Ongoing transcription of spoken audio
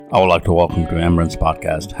I would like to welcome to Emran's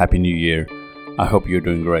podcast. Happy New Year. I hope you're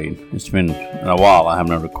doing great. It's been a while. I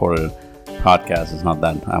haven't recorded a podcast. It's not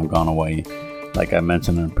that I'm gone away. Like I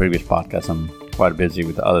mentioned in a previous podcast, I'm quite busy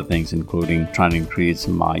with other things, including trying to increase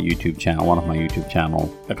my YouTube channel, one of my YouTube channels.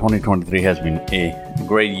 2023 has been a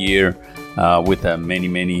great year with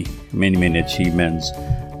many achievements,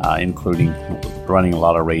 including running a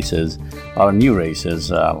lot of races, a lot of new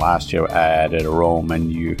races. Last year I added Rome and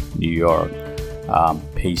New York.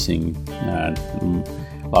 Pacing, a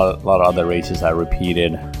lot of other races I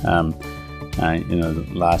repeated.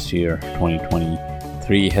 Last year,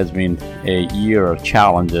 2023, has been a year of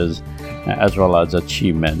challenges as well as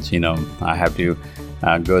achievements. I have to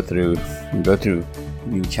go through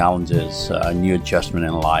new challenges, new adjustment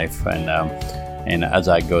in life, and as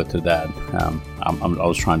I go through that, I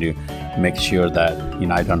was trying to make sure that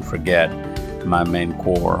I don't forget my main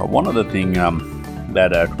core. One of the things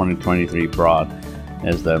that 2023 brought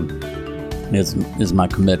is my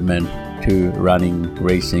commitment to running,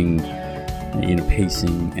 racing,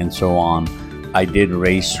 pacing, and so on. I did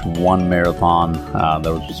race one marathon.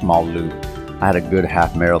 There was a small loop. I had a good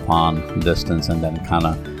half marathon distance, and then kind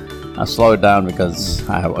of slowed down because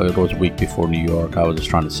it was a week before New York. I was just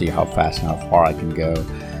trying to see how fast and how far I can go.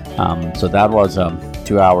 So that was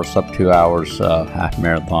 2 hours, sub 2 hours half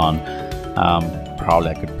marathon. Probably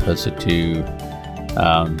I could push it to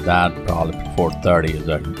that probably 4:30 is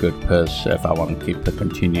a good push if I want to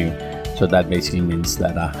continue. So that basically means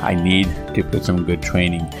that I need to put some good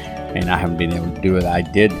training, and I haven't been able to do it. I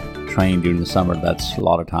did train during the summer. That's a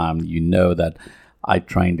lot of time. That I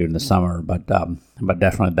trained during the summer, but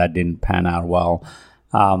definitely that didn't pan out well.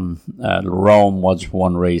 Rome was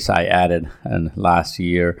one race I added last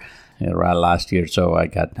year. So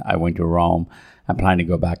I went to Rome. I'm planning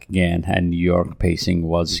to go back again, and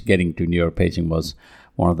getting to New York pacing was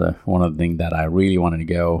one of the things that I really wanted to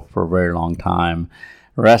go for a very long time.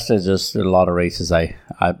 The rest is just a lot of races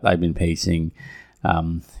I've been pacing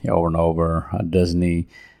over and over. Disney,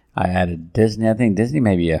 I added Disney. I think Disney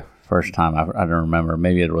may be a first time. I don't remember.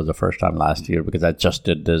 Maybe it was the first time last year because I just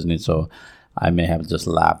did Disney, so I may have just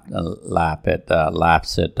lapsed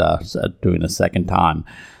it doing a second time.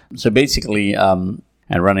 So basically.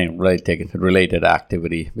 And running related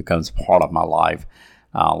activity becomes part of my life.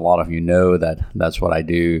 A lot of you know that's what I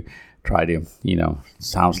do. Try to,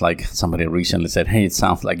 sounds like somebody recently said, "Hey, it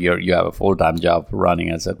sounds like you have a full-time job for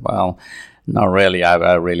running." I said, "Well, not really.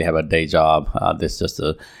 I really have a day job. This is just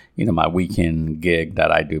my weekend gig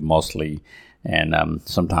that I do mostly, and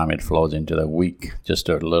sometimes it flows into the week. Just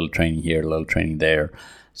a little training here, a little training there."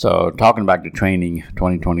 So talking back to training,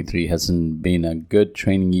 2023 hasn't been a good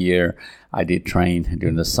training year. I did train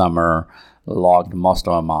during the summer, logged most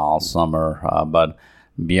of my miles summer, but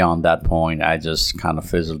beyond that point, I just kind of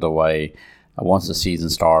fizzled away. Once the season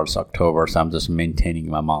starts, October, so I'm just maintaining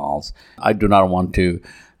my miles. I do not want to,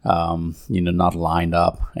 not lined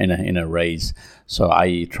up in a race. So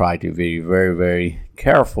I try to be very, very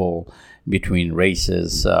careful between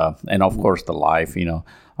races and of course the life.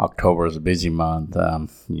 October is a busy month,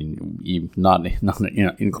 not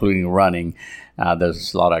including running.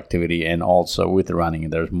 There's a lot of activity, and also with running,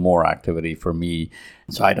 there's more activity for me.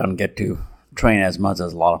 So I don't get to train as much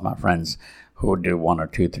as a lot of my friends who do one or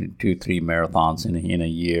two, three marathons in a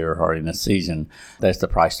year or in a season. That's the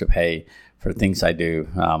price to pay for things I do.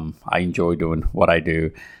 I enjoy doing what I do.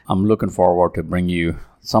 I'm looking forward to bring you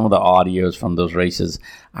some of the audios from those races.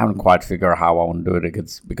 I haven't quite figured out how I want to do it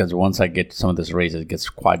because once I get to some of these races, it gets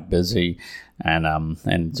quite busy, and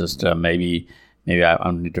just maybe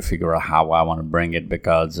I need to figure out how I want to bring it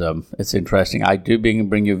because it's interesting. I do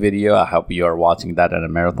bring you video. I hope you are watching that at a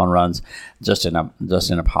marathon runs, just in a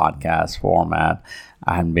podcast format.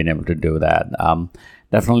 I haven't been able to do that.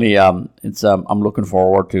 Definitely, it's I'm looking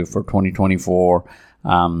forward to for 2024.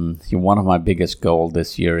 One of my biggest goals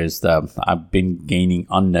this year is I've been gaining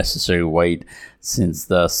unnecessary weight since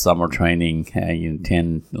the summer training,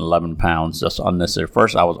 10, 11 pounds, just unnecessary.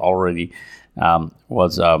 First, I was already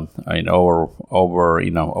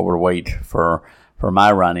overweight for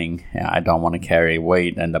my running. I don't want to carry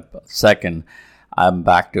weight. And the second, I'm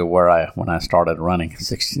back to when I started running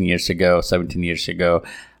 17 years ago.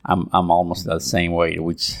 I'm almost the same weight,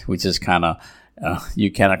 which is kind of you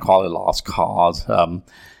cannot call it lost cause,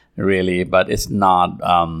 really, but it's not.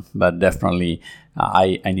 But definitely,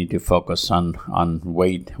 I need to focus on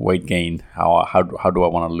weight gain. How do I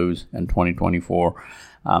want to lose in 2024?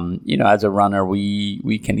 As a runner,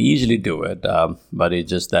 we can easily do it, but it's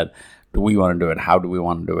just that. Do we want to do it? How do we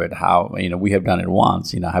want to do it? How we have done it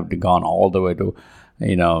once. I have gone all the way to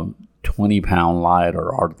 20-pound lighter,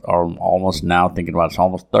 or almost now thinking about it's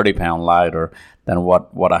almost 30-pound lighter than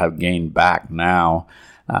what I have gained back now.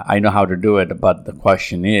 I know how to do it, but the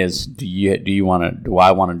question is, do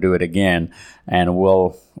I want to do it again, and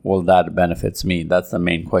will that benefits me? That's the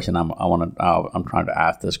main question I'm trying to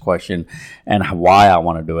ask this question, and why I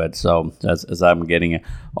want to do it. So as I'm getting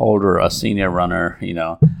older, a senior runner,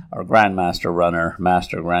 or grandmaster runner,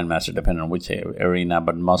 master, grandmaster, depending on which arena,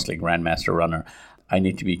 but mostly grandmaster runner, I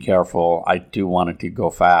need to be careful. I do want it to go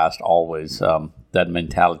fast always. That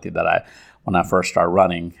mentality that when I first started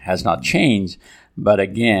running has not changed. But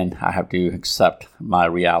again, I have to accept my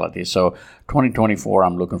reality. So 2024,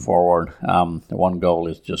 I'm looking forward. The one goal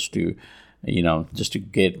is just to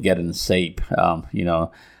get in shape.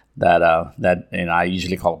 That I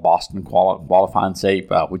usually call Boston qualifying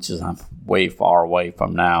shape, which is I'm way far away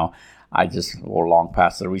from now. We're long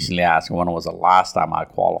past it. Recently asked when was the last time I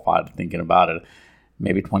qualified. Thinking about it,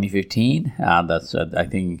 maybe 2015. I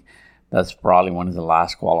think. That's probably when is the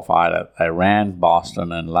last qualified. I ran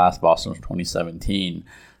Boston, and last Boston was 2017.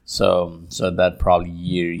 So that probably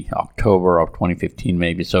year, October of 2015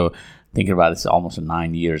 maybe. So thinking about it, it's almost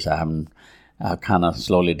 9 years. I haven't kind of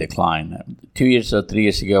slowly declined. 2 years or 3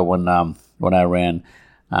 years ago when I ran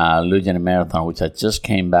Louisiana Marathon, which I just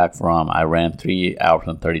came back from, I ran 3 hours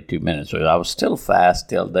and 32 minutes. So I was still fast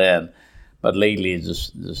till then. But lately, it's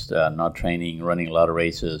just not training, running a lot of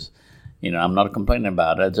races. I'm not complaining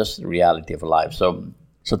about it. It's just the reality of life. So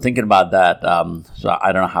thinking about that, so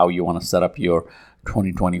I don't know how you want to set up your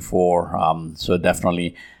 2024. So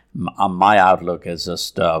definitely, my outlook is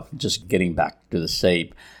just getting back to the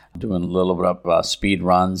shape, doing a little bit of speed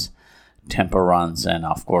runs, tempo runs, and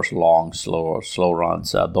of course long, slow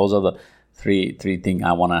runs. Those are the three things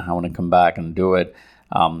I want to come back and do it.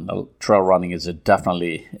 Trail running is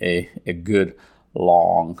definitely a good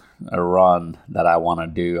long run that I want to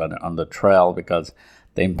do on the trail because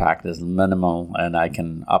the impact is minimal and I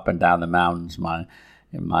can up and down the mountains.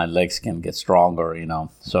 My legs can get stronger,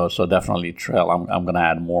 So definitely trail. I'm going to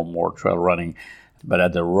add more and more trail running, but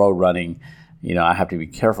at the road running, I have to be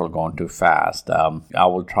careful going too fast. I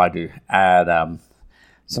will try to add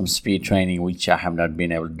some speed training, which I have not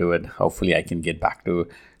been able to do it. Hopefully, I can get back to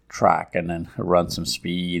track and then run some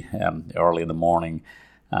speed early in the morning.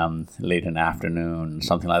 Late in the afternoon,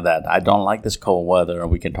 something like that. I don't like this cold weather.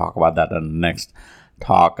 We can talk about that in the next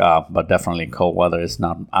talk, but definitely cold weather is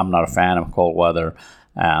not, I'm not a fan of cold weather,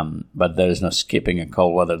 but there is no skipping a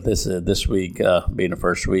cold weather. This week, being the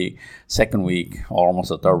first week, second week, or almost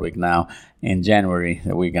the third week now, in January,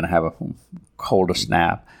 we're going to have a colder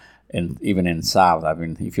snap, and even in South. I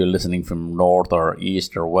mean, if you're listening from North or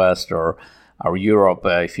East or West or Europe,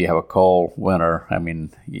 if you have a cold winter, I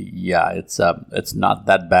mean, yeah, it's not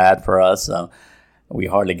that bad for us. We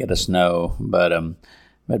hardly get a snow, but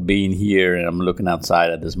being here and I'm looking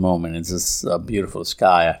outside at this moment, it's just a beautiful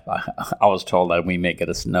sky. I was told that we may get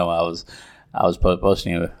a snow. I was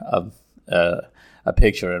posting a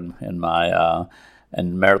picture in my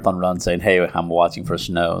in marathon run saying, "Hey, I'm watching for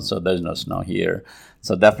snow." So there's no snow here.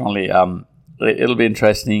 So definitely, it'll be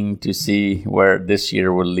interesting to see where this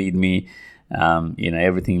year will lead me.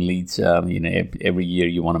 Everything leads, every year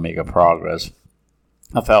you want to make a progress.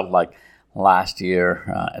 I felt like last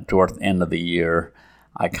year, towards the end of the year,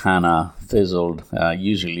 I kind of fizzled.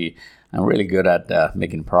 Usually I'm really good at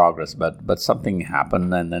making progress, but something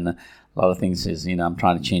happened, and then a lot of things is, I'm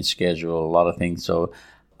trying to change schedule, a lot of things, so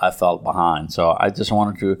I fell behind. So I just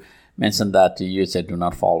wanted to mention that to you, said do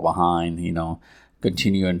not fall behind,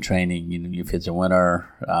 continue in training. If it's a winter,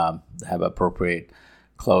 have appropriate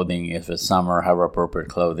clothing. If it's summer, have appropriate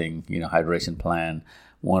clothing, hydration plan.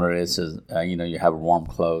 Winter is you have warm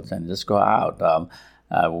clothes and just go out.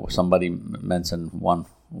 Somebody mentioned one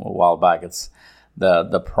a while back, it's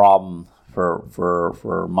the problem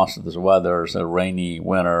for most of this weather is a rainy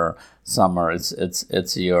winter, summer.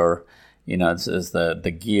 It's your, it's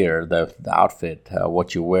the gear, the outfit,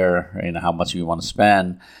 what you wear, how much you want to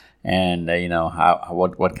spend, and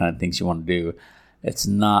what kind of things you want to do. It's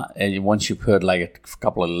not, once you put like a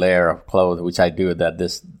couple of layer of clothes, which I do that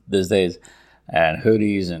these days, and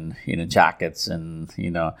hoodies and jackets and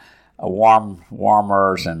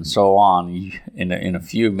warmers and so on. In a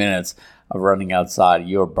few minutes of running outside,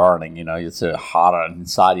 you're burning. It's hotter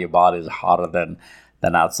inside your body is hotter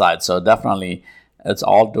than outside. So definitely, it's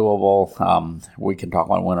all doable. We can talk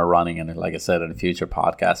about winter running, and like I said, in a future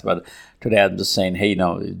podcast. But today, I'm just saying, hey,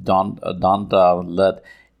 don't let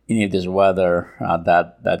any of this weather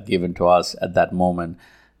that given to us at that moment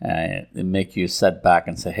make you set back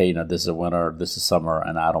and say, hey, this is winter, this is summer,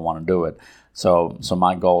 and I don't want to do it. So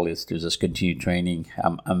my goal is to just continue training.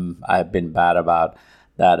 I've been bad about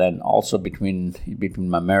that. And also between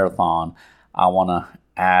my marathon, I want to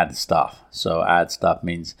add stuff. So add stuff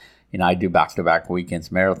means, I do back-to-back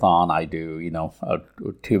weekends marathon. I do,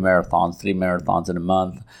 2 marathons, 3 marathons in a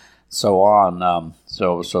month, so on.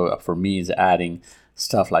 So for me, it's adding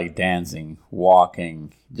stuff like dancing,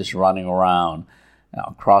 walking, just running around,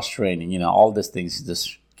 cross training. All these things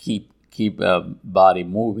just keep body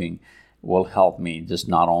moving will help me. Just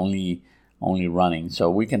not only running. So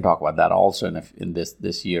we can talk about that also in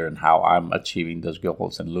this year, and how I'm achieving those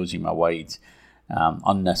goals and losing my weight.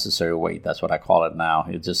 Unnecessary weight, that's what I call it now.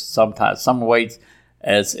 It's just sometimes some weight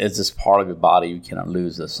is just part of your body you cannot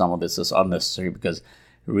lose. Some of this is unnecessary, because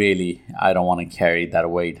really I don't want to carry that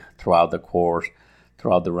weight throughout the course,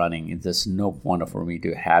 throughout the running. It's just no point for me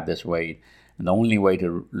to have this weight. And the only way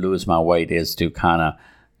to lose my weight is to kind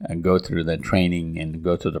of go through the training and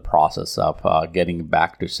go through the process of getting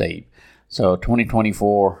back to shape. So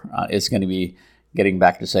 2024 is going to be getting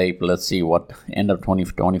back to shape. Let's see what end of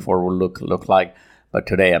 2024 will look like. But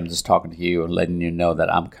today I'm just talking to you and letting you know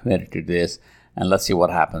that I'm committed to this, and let's see what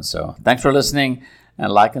happens. So thanks for listening,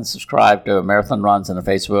 and like and subscribe to Marathon Runs on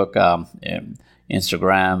Facebook,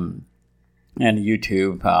 Instagram, and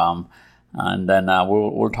YouTube. And then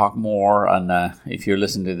we'll talk more. And if you're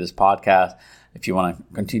listening to this podcast, if you want to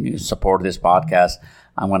continue to support this podcast,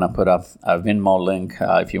 I'm going to put up a Venmo link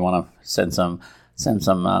if you want to send some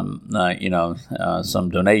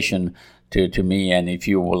donation to me. And if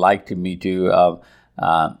you would like me to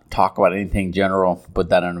talk about anything general, put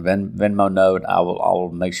that on a Venmo note. I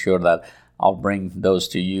will make sure that I'll bring those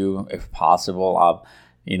to you if possible. I'll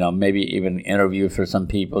maybe even interview for some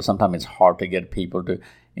people. Sometimes it's hard to get people to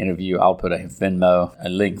interview. I'll put a Venmo a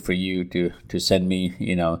link for you to send me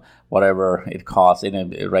whatever it costs.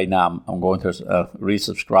 Right now I'm going to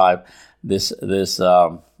resubscribe this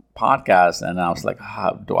podcast, and I was like,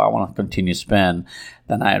 how do I want to continue to spend?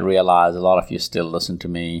 Then I realized a lot of you still listen to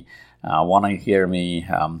me, want to hear me,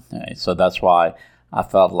 so that's why I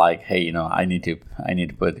felt like, hey, I need to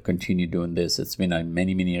continue doing this. It's been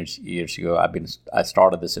many years ago. I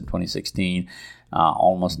started this in 2016,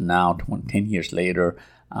 almost now 10 years later.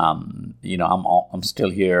 I'm still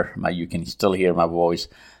here. You can still hear my voice.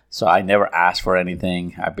 So I never asked for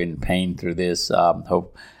anything. I've been paying through this. I'm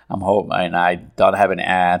hoping, and I don't have an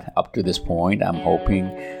ad up to this point. I'm hoping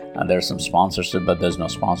there's some sponsorship, but there's no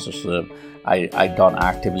sponsorship. I don't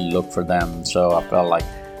actively look for them. So I felt like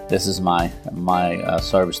this is my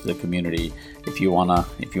service to the community. If you wanna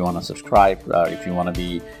subscribe, if you wanna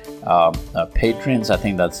be patrons, I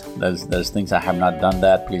think there's things I have not done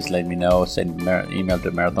that. Please let me know. Send email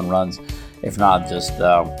to Marathon Runs. If not, just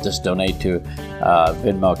donate to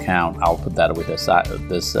Venmo account. I'll put that with this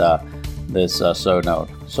show note.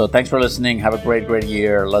 So thanks for listening. Have a great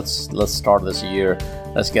year. Let's start this year.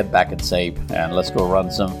 Let's get back in shape, and let's go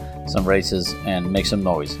run some races and make some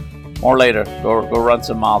noise. More later. Go run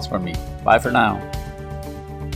some miles for me. Bye for now.